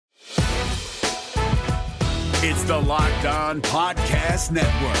It's the Locked On Podcast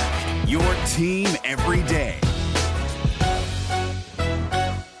Network, your team every day.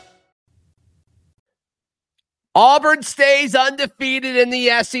 Auburn stays undefeated in the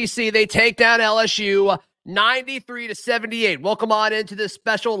SEC. They take down LSU 93-78. Welcome on into this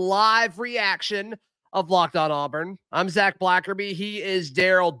special live reaction of Locked On Auburn. I'm Zach Blackerby. He is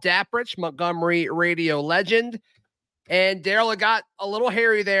Daryl Dapprich, Montgomery radio legend. And Daryl, it got a little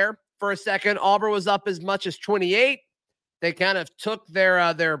hairy there for a second. Auburn was up as much as 28. They kind of took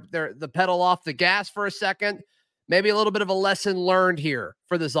the pedal off the gas for a second. Maybe a little bit of a lesson learned here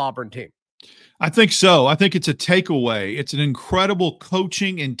for this Auburn team. I think so. I think it's a takeaway. It's an incredible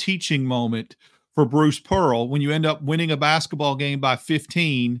coaching and teaching moment for Bruce Pearl when you end up winning a basketball game by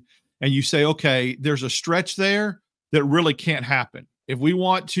 15 and you say, okay, there's a stretch there that really can't happen. If we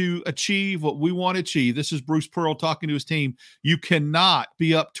want to achieve what we want to achieve, this is Bruce Pearl talking to his team, you cannot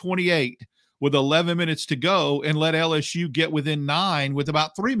be up 28 with 11 minutes to go and let LSU get within 9 with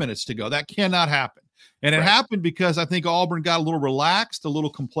about 3 minutes to go. That cannot happen. And it happened because I think Auburn got a little relaxed, a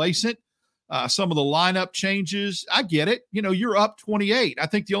little complacent. Some of the lineup changes, I get it. You know, you're up 28. I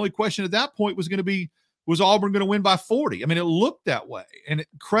think the only question at that point was going to be, was Auburn going to win by 40? I mean, it looked that way. And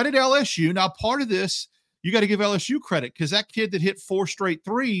credit LSU. Now, part of this, you got to give LSU credit because that kid that hit 4 straight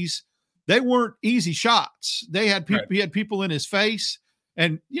threes, they weren't easy shots. They had people, He had people in his face.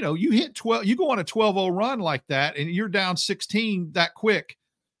 And, you know, you hit 12, you go on a 12-0 run like that, and you're down 16 that quick.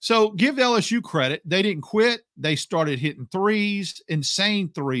 So give LSU credit. They didn't quit. They started hitting threes, insane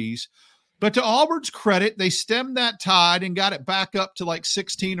threes. But to Auburn's credit, they stemmed that tide and got it back up to like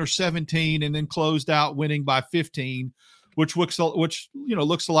 16 or 17 and then closed out winning by 15, which looks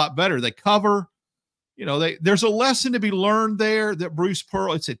a lot better. They cover, there's a lesson to be learned there that Bruce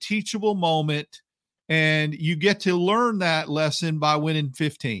Pearl, it's a teachable moment, and you get to learn that lesson by winning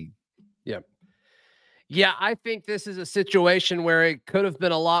 15. Yeah, I think this is a situation where it could have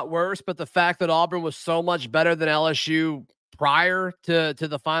been a lot worse, but the fact that Auburn was so much better than LSU prior to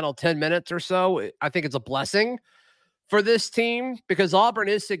the final 10 minutes or so, I think it's a blessing for this team because Auburn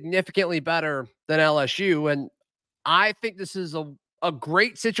is significantly better than LSU. And I think this is a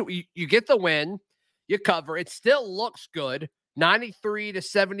great situation. You get the win, you cover. It still looks good.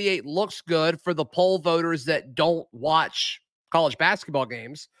 93-78 looks good for the poll voters that don't watch college basketball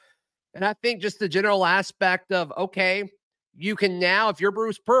games. And I think just the general aspect of, okay, you can now, if you're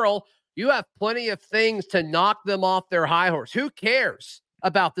Bruce Pearl, you have plenty of things to knock them off their high horse. Who cares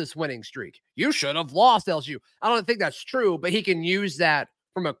about this winning streak? You should have lost LSU. I don't think that's true, but he can use that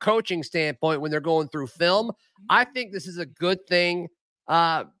from a coaching standpoint when they're going through film. I think this is a good thing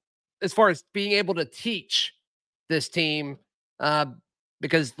as far as being able to teach this team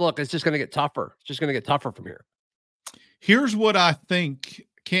because, look, it's just going to get tougher. It's just going to get tougher from here. Here's what I think,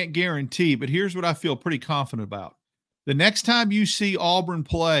 can't guarantee, but here's what I feel pretty confident about. The next time you see Auburn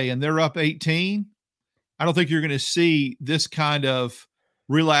play and they're up 18, I don't think you're going to see this kind of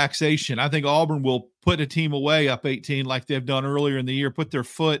relaxation. I think Auburn will put a team away up 18 like they've done earlier in the year, put their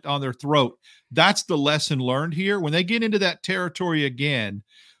foot on their throat. That's the lesson learned here. When they get into that territory again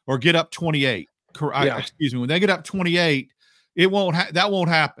or get up 28, when they get up 28, that won't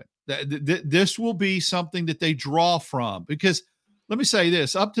happen. This will be something that they draw from because let me say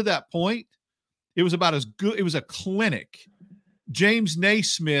this, up to that point, it was about as good. It was a clinic. James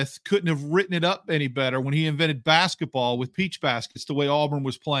Naismith couldn't have written it up any better when he invented basketball with peach baskets, the way Auburn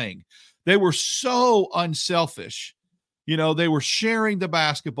was playing. They were so unselfish. They were sharing the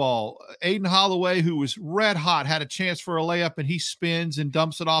basketball. Aiden Holloway, who was red hot, had a chance for a layup, and he spins and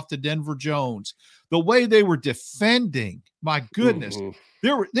dumps it off to Denver Jones. The way they were defending, my goodness,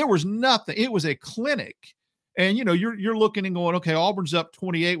 there was nothing. It was a clinic. And, you're looking and going, okay, Auburn's up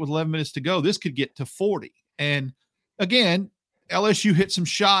 28 with 11 minutes to go. This could get to 40. And again, LSU hit some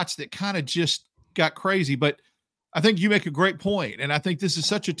shots that kind of just got crazy. But I think you make a great point. And I think this is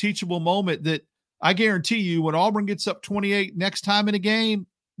such a teachable moment that I guarantee you when Auburn gets up 28 next time in a game,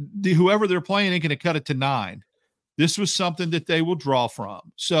 whoever they're playing ain't going to cut it to 9. This was something that they will draw from.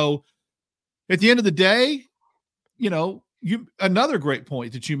 So at the end of the day, another great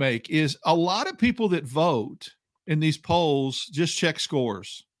point that you make is a lot of people that vote in these polls just check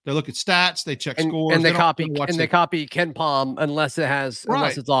scores. They look at stats, they check scores, and they copy Ken Palm unless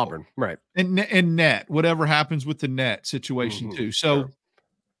it's Auburn, right? And net, whatever happens with the net situation too. So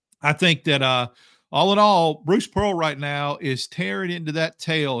I think that all in all, Bruce Pearl right now is tearing into that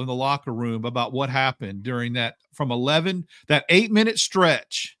tail in the locker room about what happened during that from 11, that 8-minute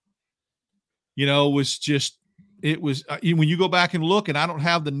stretch. Was just. It was when you go back and look, and I don't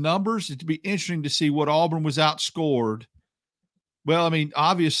have the numbers, it'd be interesting to see what Auburn was outscored Well, I mean,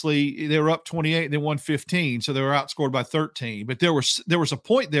 obviously they were up 28 and they won 15, so they were outscored by 13. But there was a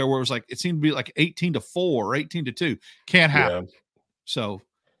point there where it was like it seemed to be like 18-4 or 18-2. Can't happen. Yeah. So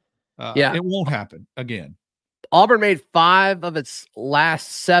Yeah. it won't happen again. Auburn made 5 of its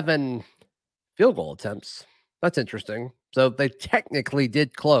last 7 field goal attempts. That's interesting. So they technically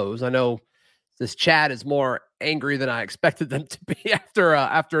did close. I know this chat is more angry than I expected them to be after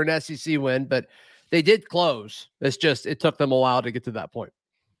an SEC win, but they did close. It's just it took them a while to get to that point.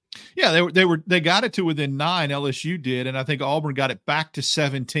 Yeah, they got it to within 9. LSU did, and I think Auburn got it back to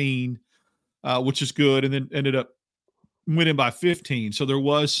 17, which is good, and then ended up winning by 15. So there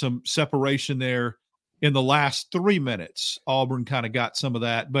was some separation there in the last 3 minutes. Auburn kind of got some of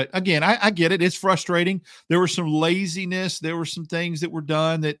that, but again, I get it. It's frustrating. There was some laziness. There were some things that were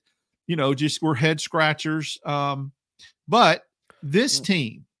done that just were head scratchers. But this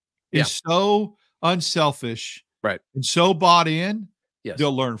team is so unselfish, right, and so bought in. Yes.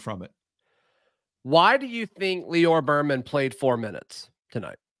 They'll learn from it. Why do you think Lior Berman played 4 minutes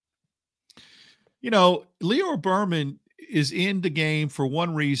tonight? Lior Berman is in the game for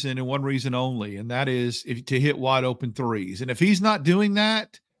one reason and one reason only, and that is to hit wide open threes. And if he's not doing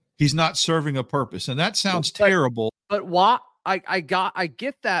that, he's not serving a purpose. And that sounds terrible. But why? I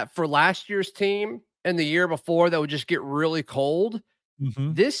get that for last year's team and the year before that would just get really cold.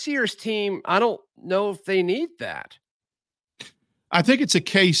 Mm-hmm. This year's team, I don't know if they need that. I think it's a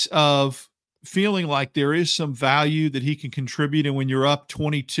case of feeling like there is some value that he can contribute. And when you're up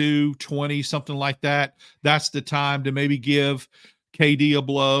 22, 20, something like that, that's the time to maybe give KD a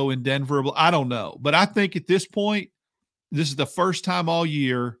blow and Denver a blow. I don't know. But I think at this point, this is the first time all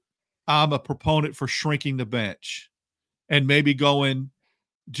year I'm a proponent for shrinking the bench and maybe going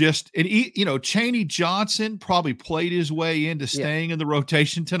Chaney Johnson probably played his way into staying in the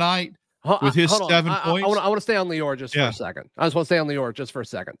rotation tonight. With his 7 points. I want to stay on Lior just for a second. I just want to stay on Lior just for a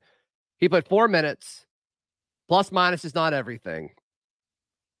second. He played 4 minutes. Plus minus is not everything.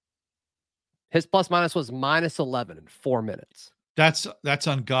 His plus minus was -11 in 4 minutes. That's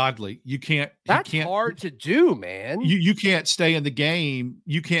ungodly. That's hard to do, man. You can't stay in the game.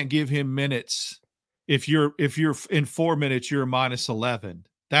 You can't give him minutes. If you're in 4 minutes, you're -11.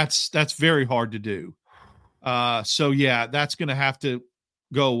 That's very hard to do. So yeah, that's going to have to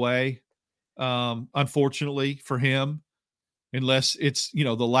go away. Unfortunately for him, unless it's,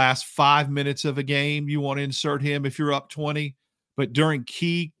 the last 5 minutes of a game, you want to insert him if you're up 20, but during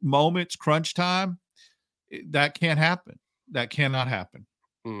key moments, crunch time, that can't happen. That cannot happen.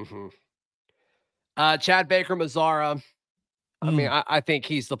 Mm-hmm. Chad Baker-Mazara. I mean, I think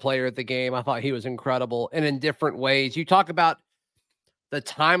he's the player of the game. I thought he was incredible and in different ways. You talk about the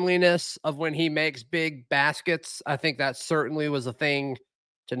timeliness of when he makes big baskets. I think that certainly was a thing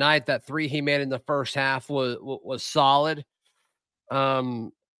tonight. That 3 he made in the first half was solid.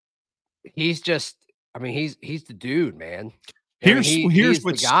 He's just, he's the dude, man. Here's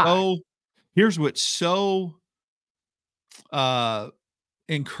what's so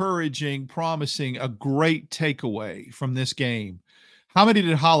encouraging, promising, a great takeaway from this game. How many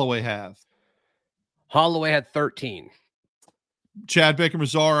did Holloway have? Holloway had 13. Chad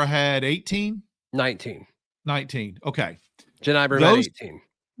Baker-Mazara had 18? 19. Okay. Janai Broome had 18.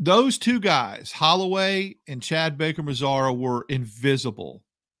 Those two guys, Holloway and Chad Baker-Mazara, were invisible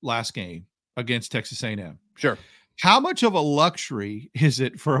last game against Texas A&M. Sure. How much of a luxury is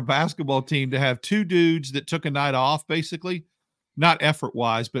it for a basketball team to have two dudes that took a night off, basically? Not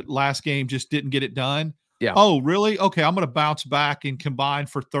effort-wise, but last game just didn't get it done. Yeah. Oh, really? Okay, I'm going to bounce back and combine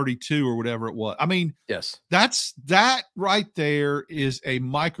for 32 or whatever it was. I mean, yes, that right there is a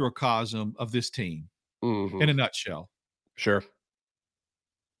microcosm of this team in a nutshell. Sure.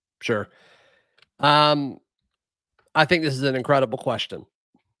 I think this is an incredible question.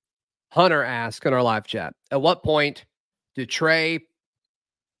 Hunter asked in our live chat, at what point do Trey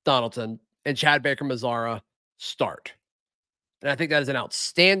Donaldson and Chad Baker-Mazara start? And I think that is an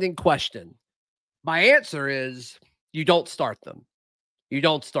outstanding question. My answer is you don't start them.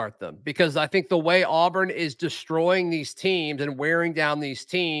 Because I think the way Auburn is destroying these teams and wearing down these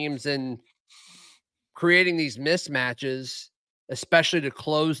teams and creating these mismatches, especially to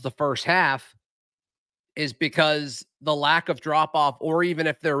close the first half, is because the lack of drop-off, or even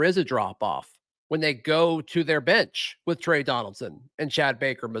if there is a drop-off, when they go to their bench with Trey Donaldson and Chad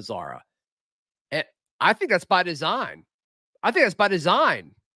Baker-Mazara. And I think that's by design.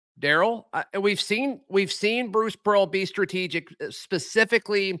 Daryl. We've seen Bruce Pearl be strategic,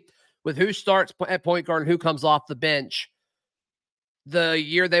 specifically with who starts at point guard and who comes off the bench. The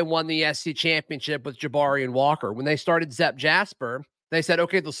year they won the SC championship with Jabari and Walker, when they started Zep Jasper, they said,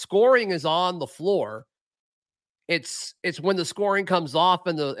 okay, the scoring is on the floor It's when the scoring comes off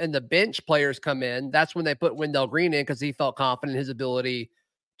and the bench players come in. That's when they put Wendell Green in because he felt confident in his ability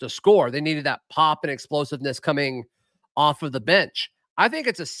to score. They needed that pop and explosiveness coming off of the bench. I think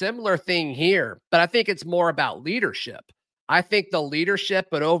it's a similar thing here, but I think it's more about leadership. I think the leadership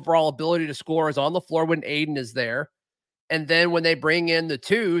and overall ability to score is on the floor when Aiden is there. And then when they bring in the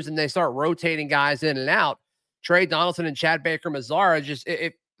twos and they start rotating guys in and out, Trey Donaldson and Chad Baker-Mazara just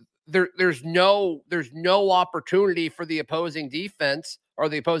there's no opportunity for the opposing defense or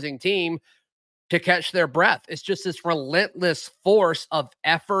the opposing team to catch their breath. It's just this relentless force of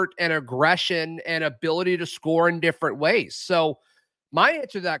effort and aggression and ability to score in different ways. So my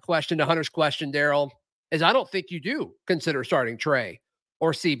answer to that question, to Hunter's question, Daryl, is I don't think you do consider starting Trey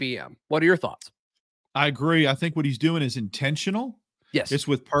or CBM. What are your thoughts? I agree. I think what he's doing is intentional. Yes. It's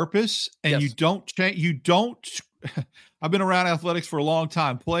with purpose, and you don't change. You don't. I've been around athletics for a long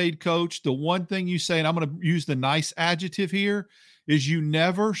time, played, coached. The one thing you say, and I'm going to use the nice adjective here, is you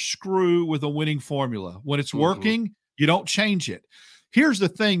never screw with a winning formula. When it's working, you don't change it. Here's the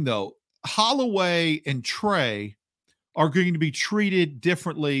thing, though. Holloway and Trey are going to be treated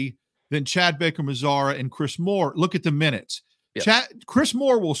differently than Chad Baker-Mazara and Chris Moore. Look at the minutes. Yep. Chris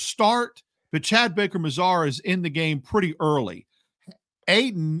Moore will start, but Chad Baker-Mazara is in the game pretty early.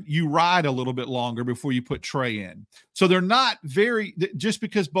 Aiden, you ride a little bit longer before you put Trey in. So they're not very, just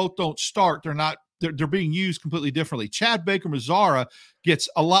because both don't start, they're being used completely differently. Chad Baker-Mazara gets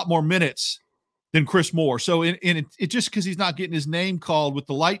a lot more minutes than Chris Moore. So it just because he's not getting his name called with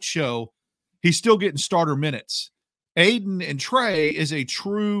the light show, he's still getting starter minutes. Aiden and Trey is a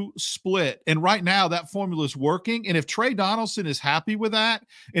true split. And right now that formula is working. And if Trey Donaldson is happy with that,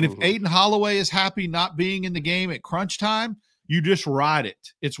 and if Aiden Holloway is happy not being in the game at crunch time, you just ride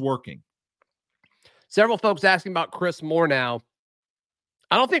it. It's working. Several folks asking about Chris Moore now.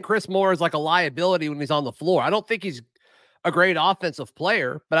 I don't think Chris Moore is like a liability when he's on the floor. I don't think he's a great offensive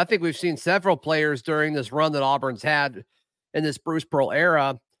player, but I think we've seen several players during this run that Auburn's had in this Bruce Pearl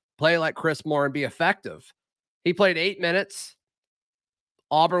era play like Chris Moore and be effective. He played 8 minutes.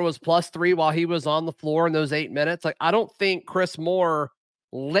 Auburn was +3 while he was on the floor in those 8 minutes. Like, I don't think Chris Moore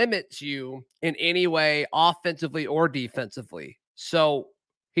limits you in any way offensively or defensively. So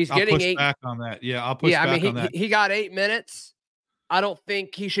he's getting 8 back on that. Yeah, I'll push back on that. He got 8 minutes. I don't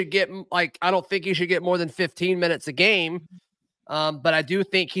think he should get more than 15 minutes a game. But I do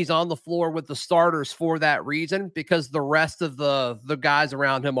think he's on the floor with the starters for that reason, because the rest of the guys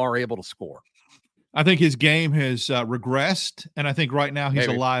around him are able to score. I think his game has regressed, and I think right now he's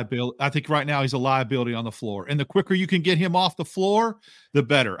a liability. I think right now he's a liability on the floor, and the quicker you can get him off the floor, the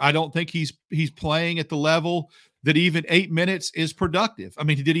better. I don't think he's playing at the level that even 8 minutes is productive. I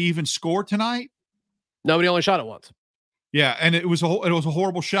mean, did he even score tonight? Nobody only shot it once. Yeah, and it was a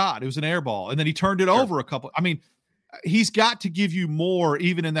horrible shot. It was an air ball, and then he turned it over a couple. I mean, he's got to give you more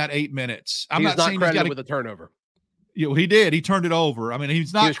even in that 8 minutes. I'm not saying credited with a turnover. Yeah, well, he did. He turned it over. I mean, he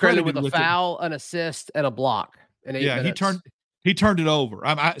was credited with a foul, an assist, and a block in 8 minutes. he turned it over.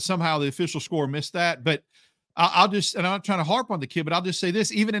 Somehow the official score missed that, but I'll just, and I'm not trying to harp on the kid, but I'll just say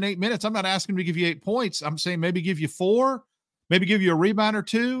this: even in 8 minutes, I'm not asking him to give you 8 points. I'm saying maybe give you 4, maybe give you a rebound or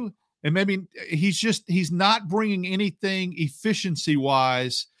 2, and maybe he's not bringing anything efficiency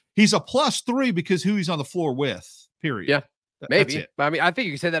wise. He's a +3 because who he's on the floor with. Period. Yeah, maybe. I mean, I think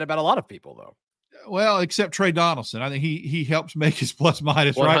you can say that about a lot of people, though. Well, except Trey Donaldson. I think he helps make his plus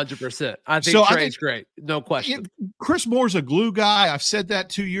minus, 100%. Right? I think Trey's great. No question. Chris Moore's a glue guy. I've said that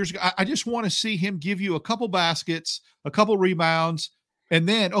 2 years ago. I just want to see him give you a couple baskets, a couple rebounds, and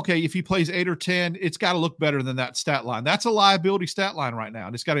then, okay, if he plays 8 or 10, it's got to look better than that stat line. That's a liability stat line right now,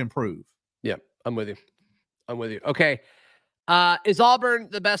 and it's got to improve. Yeah, I'm with you. Okay. Is Auburn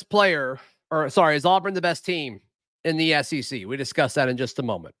the best player, is Auburn the best team in the SEC? We discuss that in just a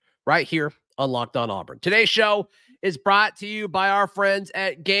moment, right here on Locked On Auburn. Today's show is brought to you by our friends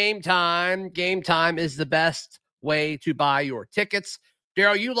at Game Time. Game Time is the best way to buy your tickets.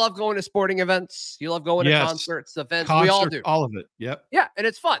 Daryl, you love going to sporting events. You love going to concerts, events. We all do. All of it. Yep. Yeah, and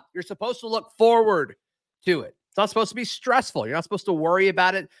it's fun. You're supposed to look forward to it. It's not supposed to be stressful. You're not supposed to worry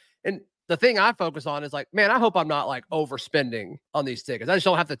about it. And the thing I focus on is like, man, I hope I'm not like overspending on these tickets. I just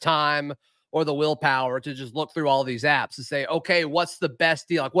don't have the time or the willpower to just look through all these apps and say, okay, what's the best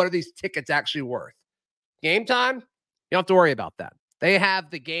deal? Like, what are these tickets actually worth? Game Time, you don't have to worry about that. They have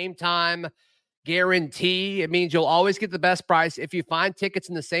the Game Time guarantee. It means you'll always get the best price. If you find tickets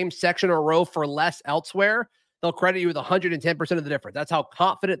in the same section or row for less elsewhere, they'll credit you with 110% of the difference. That's how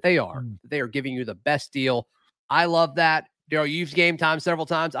confident they are that they are giving you the best deal. I love that. Daryl, you've used Game Time several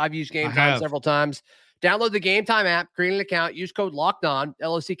times. I've used Game Time several times. Download the Game Time app, create an account, use code LOCKEDON,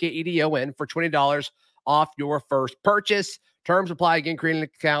 LOCKEDON for $20 off your first purchase. Terms apply. Again, create an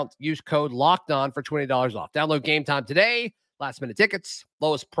account. Use code LOCKEDON for $20 off. Download Game Time today. Last-minute tickets,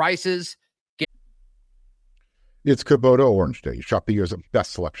 lowest prices. It's Kubota Orange Day. Shop the year's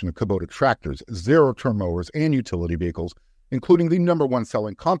best selection of Kubota tractors, zero-turn mowers, and utility vehicles, including the #1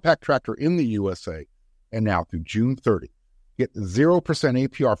 selling compact tractor in the USA. And now through June 30, get 0%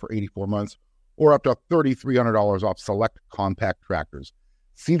 APR for 84 months or up to $3,300 off select compact tractors.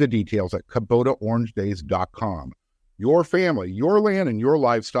 See the details at KubotaOrangeDays.com. Your family, your land, and your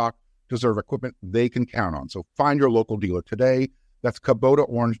livestock deserve equipment they can count on. So find your local dealer today. That's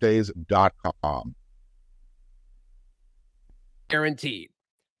KubotaOrangeDays.com. Guaranteed.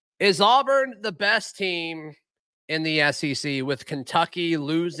 Is Auburn the best team in the SEC with Kentucky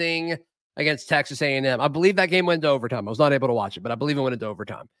losing against Texas A&M? I believe that game went into overtime. I was not able to watch it, but I believe it went into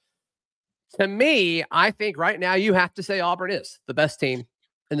overtime. To me, I think right now you have to say Auburn is the best team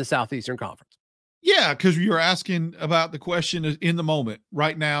in the Southeastern Conference. Yeah, because you're asking about the question in the moment.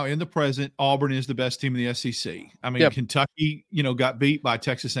 Right now, in the present, Auburn is the best team in the SEC. I mean, Kentucky, got beat by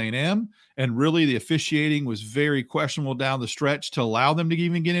Texas A&M, and really the officiating was very questionable down the stretch to allow them to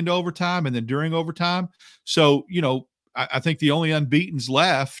even get into overtime and then during overtime. So, I think the only unbeatens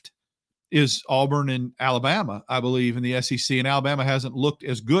left is Auburn and Alabama, I believe, in the SEC. And Alabama hasn't looked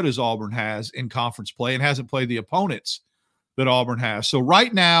as good as Auburn has in conference play and hasn't played the opponents that Auburn has. So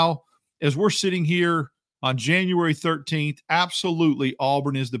right now, as we're sitting here on January 13th, absolutely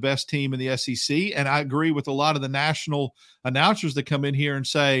Auburn is the best team in the SEC. And I agree with a lot of the national announcers that come in here and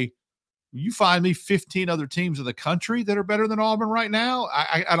say, you find me 15 other teams in the country that are better than Auburn right now?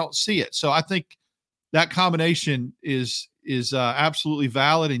 I don't see it. So I think that combination is absolutely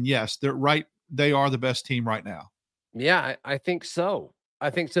valid. And yes, they're right. They are the best team right now. Yeah, I think so. I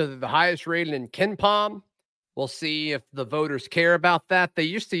think so. The highest rated in KenPom. We'll see if the voters care about that. They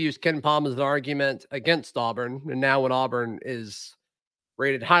used to use KenPom as an argument against Auburn, and now when Auburn is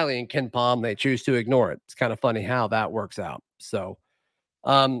rated highly in KenPom, they choose to ignore it. It's kind of funny how that works out. So,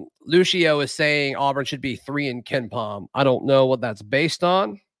 Lucio is saying Auburn should be 3 in KenPom. I don't know what that's based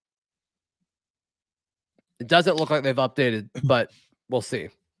on. It doesn't look like they've updated, but we'll see.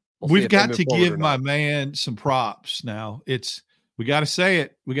 We've got to give my man some props now. We got to say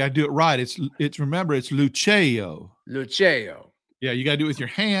it. We got to do it right. Remember, it's Luceo. Luceo. Yeah, you got to do it with your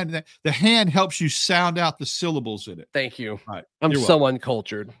hand. The hand helps you sound out the syllables in it. Thank you. Right. I'm so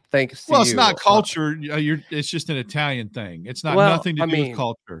uncultured. Thanks. Well, it's not culture. It's just an Italian thing. It's not nothing to do with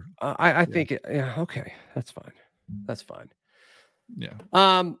culture. I think it. Yeah. Okay. That's fine. That's fine. Yeah.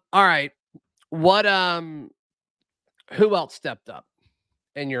 All right. What? Who else stepped up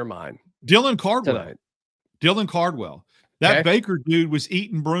in your mind? Dylan Cardwell. Tonight? Dylan Cardwell. That Baker dude was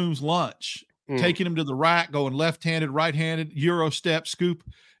eating Broom's lunch, taking him to the rack, going left-handed, right-handed, Euro step, scoop.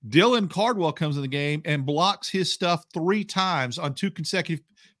 Dylan Cardwell comes in the game and blocks his stuff 3 times on 2 consecutive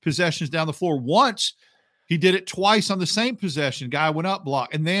possessions down the floor. Once, he did it twice on the same possession. Guy went up,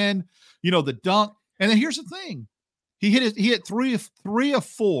 block. And then, the dunk. And then here's the thing. He hit 3 of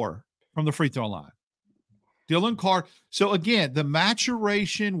 4 from the free throw line. Dylan Card. So, again, the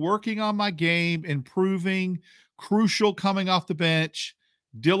maturation, working on my game, improving, crucial coming off the bench.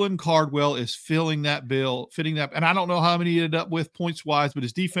 Dylan Cardwell is fitting that. And I don't know how many he ended up with points wise, but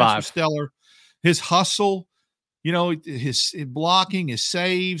his defense was stellar. His hustle, his blocking, his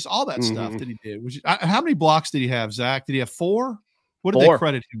saves, all that stuff that he did. How many blocks did he have, Zach? Did he have 4? What did they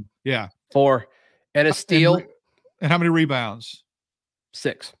credit him? Yeah. 4. And a steal. And how many rebounds?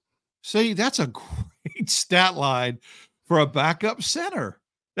 6. See, that's a great stat line for a backup center.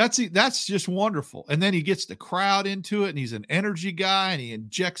 That's just wonderful. And then he gets the crowd into it, and he's an energy guy, and he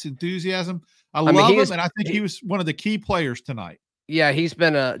injects enthusiasm. I love him, and I think he was one of the key players tonight. Yeah, he's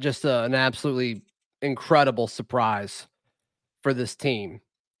been an absolutely incredible surprise for this team.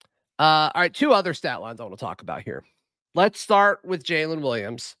 All right, 2 other stat lines I want to talk about here. Let's start with Jalen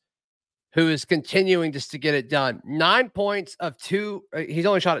Williams, who is continuing just to get it done. 9 points of 2. He's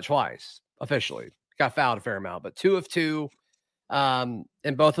only shot it twice officially. Got fouled a fair amount, but 2 of 2.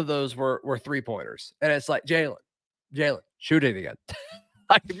 And both of those were 3-pointers. And it's like, Jalen, shoot it again.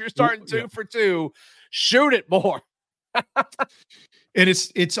 Like, if you're starting 2 for 2, shoot it more. And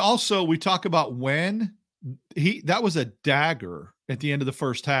it's also, we talk about when that was a dagger at the end of the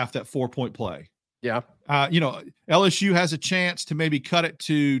first half, that 4-point play. Yeah. LSU has a chance to maybe cut it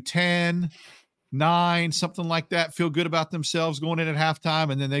to 10, 9, something like that, feel good about themselves going in at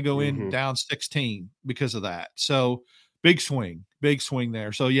halftime, and then they go in down 16 because of that. So big swing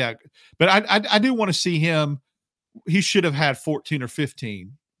there. So yeah, but I do want to see him. He should have had 14 or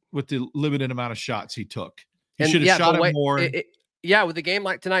 15 with the limited amount of shots he took. He should have shot it more. Yeah, with a game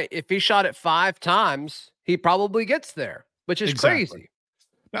like tonight, if he shot it 5 times, he probably gets there, which is crazy.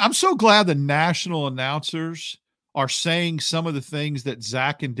 I'm so glad the national announcers are saying some of the things that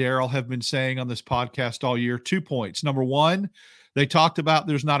Zach and Daryl have been saying on this podcast all year. 2 points. Number one, they talked about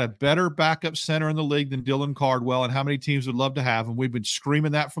there's not a better backup center in the league than Dylan Cardwell and how many teams would love to have him. We've been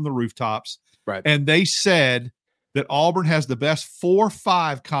screaming that from the rooftops. Right. And they said that Auburn has the best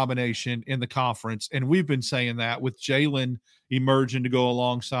 4-5 combination in the conference. And we've been saying that with Jalen emerging to go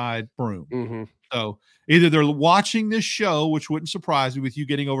alongside Broom. Mm-hmm. So either they're watching this show, which wouldn't surprise me with you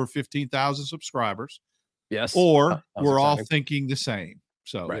getting over 15,000 subscribers. Yes. Or we're all thinking the same.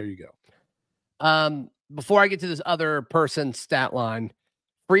 So right. There you go. Before I get to this other person's stat line,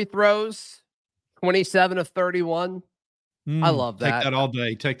 free throws, 27 of 31. I love that. Take that all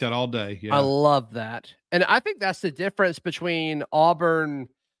day. Take that all day. Yeah. I love that. And I think that's the difference between Auburn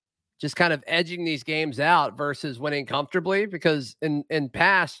just kind of edging these games out versus winning comfortably, because in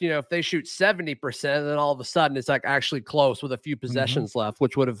past, if they shoot 70%, then all of a sudden it's like actually close with a few possessions left,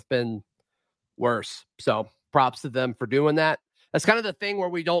 which would have been worse. So props to them for doing that. That's kind of the thing where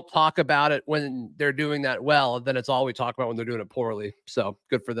we don't talk about it when they're doing that well, and then it's all we talk about when they're doing it poorly. So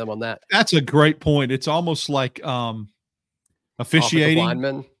good for them on that. That's a great point. It's almost like officiating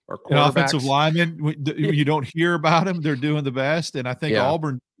linemen or an offensive lineman. You don't hear about them. They're doing the best. And I think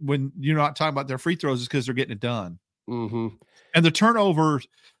Auburn, when you're not talking about their free throws, is because they're getting it done. Mm-hmm. And the turnovers,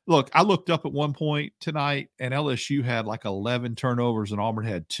 look, I looked up at one point tonight and LSU had like 11 turnovers and Auburn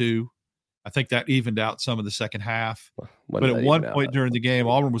had 2. I think that evened out some of the second half. But at one point during the game,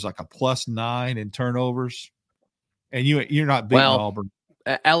 Auburn was like a +9 in turnovers. And you're not beating Auburn.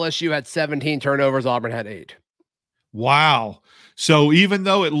 LSU had 17 turnovers. Auburn had 8. Wow. So even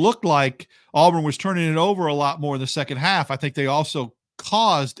though it looked like Auburn was turning it over a lot more in the second half, I think they also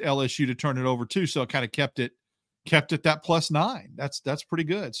caused LSU to turn it over too. So it kind of kept it that +9. That's pretty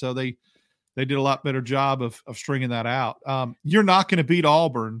good. So they did a lot better job of stringing that out. You're not going to beat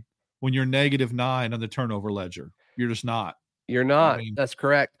Auburn when you're -9 on the turnover ledger. You're just not. You're not. I mean, that's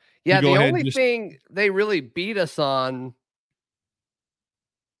correct. Yeah. The only thing they really beat us on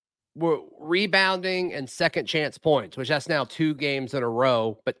were rebounding and second chance points, which that's now 2 games in a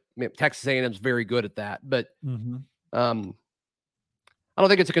row, but Texas A&M's very good at that. But I don't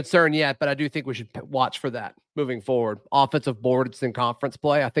think it's a concern yet, but I do think we should watch for that moving forward. Offensive boards in conference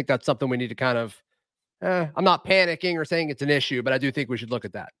play. I think that's something we need to kind of, I'm not panicking or saying it's an issue, but I do think we should look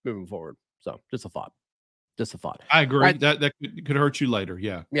at that moving forward. So just a thought. I agree. Right. That could hurt you later.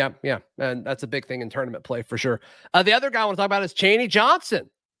 Yeah. Yeah. And that's a big thing in tournament play for sure. The other guy I want to talk about is Chaney Johnson.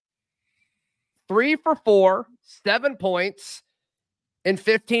 3 for 4, 7 points in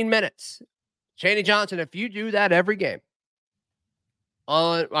 15 minutes. Chaney Johnson, if you do that every game,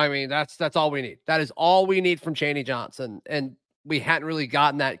 that's all we need. That is all we need from Chaney Johnson. And we hadn't really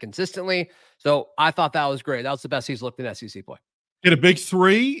gotten that consistently. So I thought that was great. That was the best he's looked in SEC play. Hit a big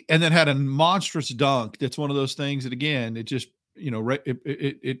 3 and then had a monstrous dunk. That's one of those things that, again, it just,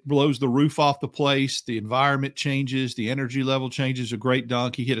 it blows the roof off the place. The environment changes. The energy level changes. A great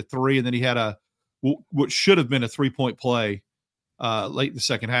dunk. He hit a 3 and then he had what should have been a 3-point play late in the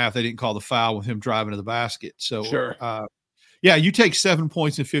second half. They didn't call the foul with him driving to the basket. So, sure. You take 7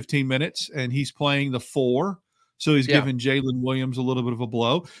 points in 15 minutes and he's playing the 4. So he's giving Jalen Williams a little bit of a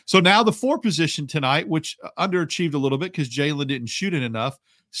blow. So now the 4 position tonight, which underachieved a little bit because Jalen didn't shoot it enough,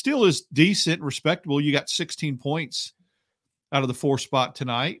 still is decent, respectable. You got 16 points out of the 4 spot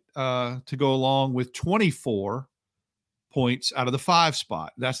tonight to go along with 24 points out of the 5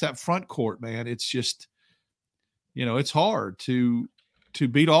 spot. That's that front court, man. It's just, it's hard to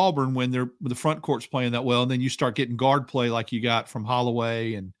beat Auburn when the front court's playing that well. And then you start getting guard play like you got from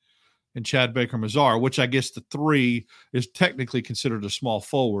Holloway and Chad Baker-Mazar, which I guess the 3 is technically considered a small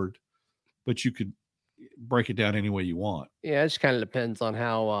forward, but you could break it down any way you want. Yeah, it just kind of depends on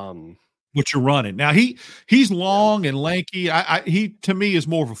how what you're running. Now he's long and lanky. He to me is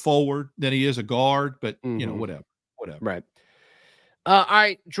more of a forward than he is a guard, but whatever. Right. All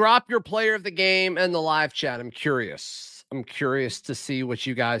right, drop your player of the game in the live chat. I'm curious to see what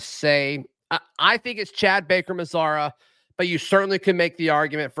you guys say. I think it's Chad Baker-Mazara, but you certainly could make the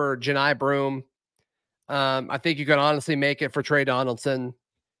argument for Janai Broom. I think you could honestly make it for Trey Donaldson.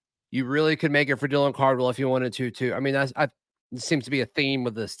 You really could make it for Dylan Cardwell if you wanted to, too. I mean, it seems to be a theme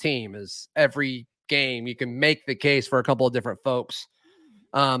with this team is every game you can make the case for a couple of different folks.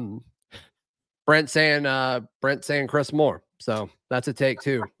 Brent saying Chris Moore. So that's a take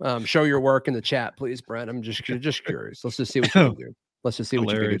too. Show your work in the chat, please, Brent. I'm just curious. Let's just see what you can do. Let's just see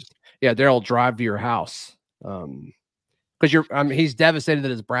what you can do. Yeah, Daryl, drive to your house. Because he's devastated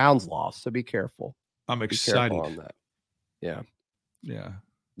that his Browns lost. So be careful. I'm excited on that. Yeah. Yeah.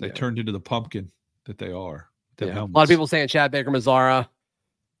 They turned into the pumpkin that they are. Yeah. A lot of people saying Chad Baker-Mazara,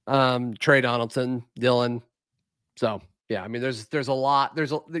 Trey Donaldson, Dylan. So, yeah, I mean, there's a lot.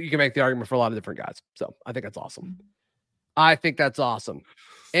 You can make the argument for a lot of different guys. So I think that's awesome.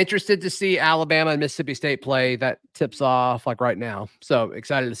 Interested to see Alabama and Mississippi State play. That tips off like right now. So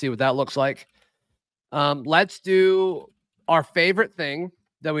excited to see what that looks like. Let's do our favorite thing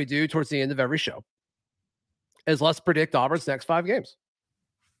that we do towards the end of every show is let's predict Auburn's next 5 games.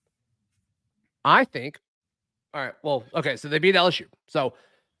 I think, all right, well, okay, so they beat LSU. So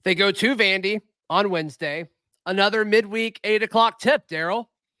they go to Vandy on Wednesday. Another midweek 8:00 tip, Daryl.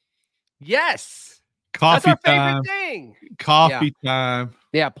 Yes. Coffee That's our time. favorite thing. Coffee time.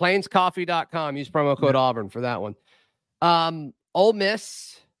 Yeah, plainscoffee.com. Use promo code Auburn for that one. Ole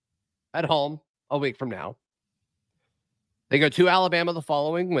Miss at home a week from now. They go to Alabama the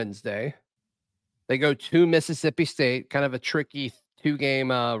following Wednesday. They go to Mississippi State, kind of a tricky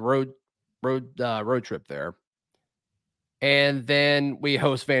 2-game road trip there. And then we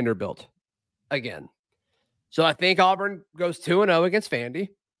host Vanderbilt again. So I think Auburn goes 2-0 against Vandy.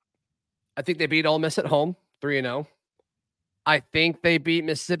 I think they beat Ole Miss at home, 3-0. I think they beat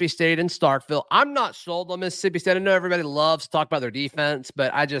Mississippi State in Starkville. I'm not sold on Mississippi State. I know everybody loves to talk about their defense,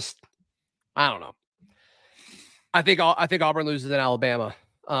 but I don't know. I think Auburn loses in Alabama.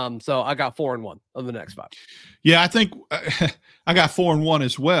 So I got 4-1 of the next 5. Yeah, I think I got 4-1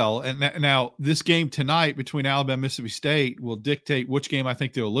 as well. And now this game tonight between Alabama and Mississippi State will dictate which game I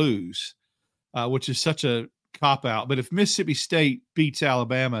think they'll lose, which is such a cop-out. But if Mississippi State beats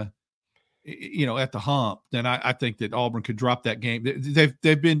Alabama, at the hump, then I think that Auburn could drop that game.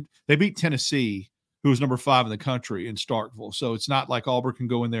 They beat Tennessee, who was number 5 in the country in Starkville. So it's not like Auburn can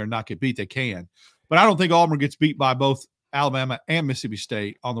go in there and not get beat. They can. But I don't think Auburn gets beat by both Alabama and Mississippi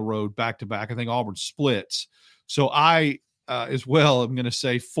State on the road back-to-back. I think Auburn splits. So I, as well, am going to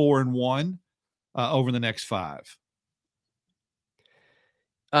say 4-1 over the next 5.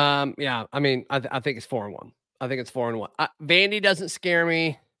 Yeah, I mean, I think it's 4-1. I think it's 4-1. Vandy doesn't scare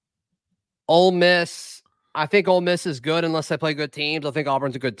me. Ole Miss, I think Ole Miss is good unless they play good teams. I think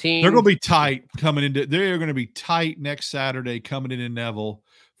Auburn's a good team. They're going to be tight they're going to be tight next Saturday coming into Neville.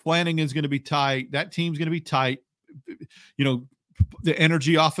 Flanagan's going to be tight. That team's going to be tight. The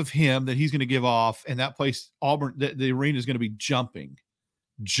energy off of him that he's going to give off, and that place, Auburn, the arena is going to be jumping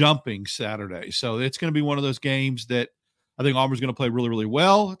Saturday. So it's going to be one of those games that I think Auburn's going to play really, really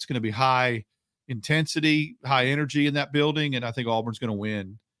well. It's going to be high intensity, high energy in that building, and I think Auburn's going to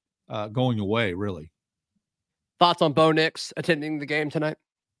win going away, really. Thoughts on Bo Nix attending the game tonight?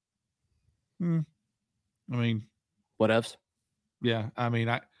 I mean, whatevs. Yeah, I mean,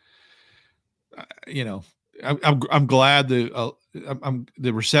 I'm glad the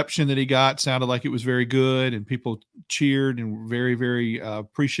reception that he got sounded like it was very good, and people cheered and were very, very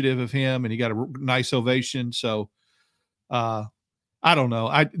appreciative of him, and he got a nice ovation. So, I don't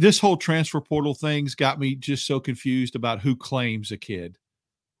know. This whole transfer portal thing's got me just so confused about who claims a kid,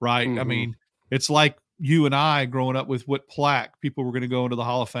 right? Mm-hmm. I mean, it's like you and I growing up with what plaque people were going to go into the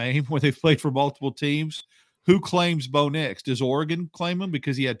Hall of Fame where they've played for multiple teams. Who claims Bo Nix? Does Oregon claim him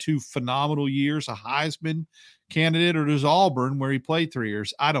because he had 2 phenomenal years, a Heisman candidate, or does Auburn, where he played 3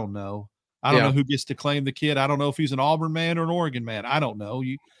 years? I don't know. I don't know who gets to claim the kid. I don't know if he's an Auburn man or an Oregon man. I don't know.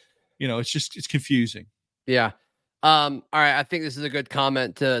 It's confusing. Yeah. All right. I think this is a good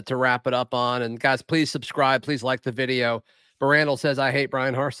comment to wrap it up on. And guys, please subscribe. Please like the video. But Randall says, I hate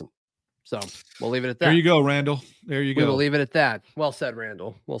Brian Harsin. So we'll leave it at that. There you go, Randall. There you go. We'll leave it at that. Well said,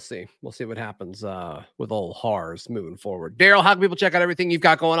 Randall. We'll see. We'll see what happens with old Hars moving forward. Daryl, how can people check out everything you've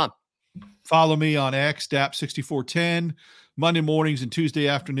got going on? Follow me on X, DAP6410, Monday mornings and Tuesday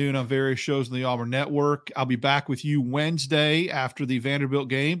afternoon on various shows on the Auburn Network. I'll be back with you Wednesday after the Vanderbilt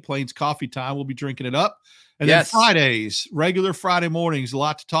game. Plains Coffee Time. We'll be drinking it up. And then Fridays, regular Friday mornings, a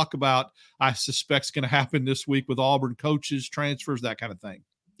lot to talk about. I suspect is going to happen this week with Auburn coaches, transfers, that kind of thing.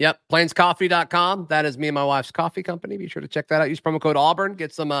 Yep. Plainscoffee.com. That is me and my wife's coffee company. Be sure to check that out. Use promo code Auburn.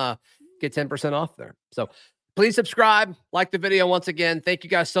 Get 10% off there. So please subscribe, like the video once again. Thank you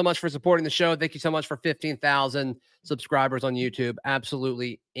guys so much for supporting the show. Thank you so much for 15,000 subscribers on YouTube.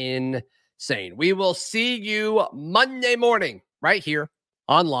 Absolutely insane. We will see you Monday morning right here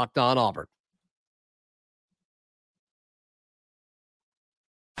on Locked On Auburn.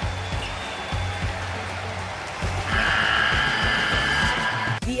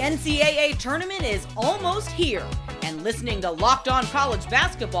 The NCAA tournament is almost here, and listening to Locked On College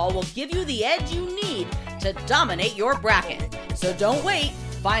Basketball will give you the edge you need to dominate your bracket. So don't wait.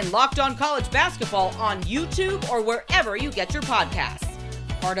 Find Locked On College Basketball on YouTube or wherever you get your podcasts.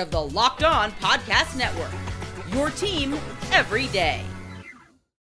 Part of the Locked On Podcast Network. Your team every day.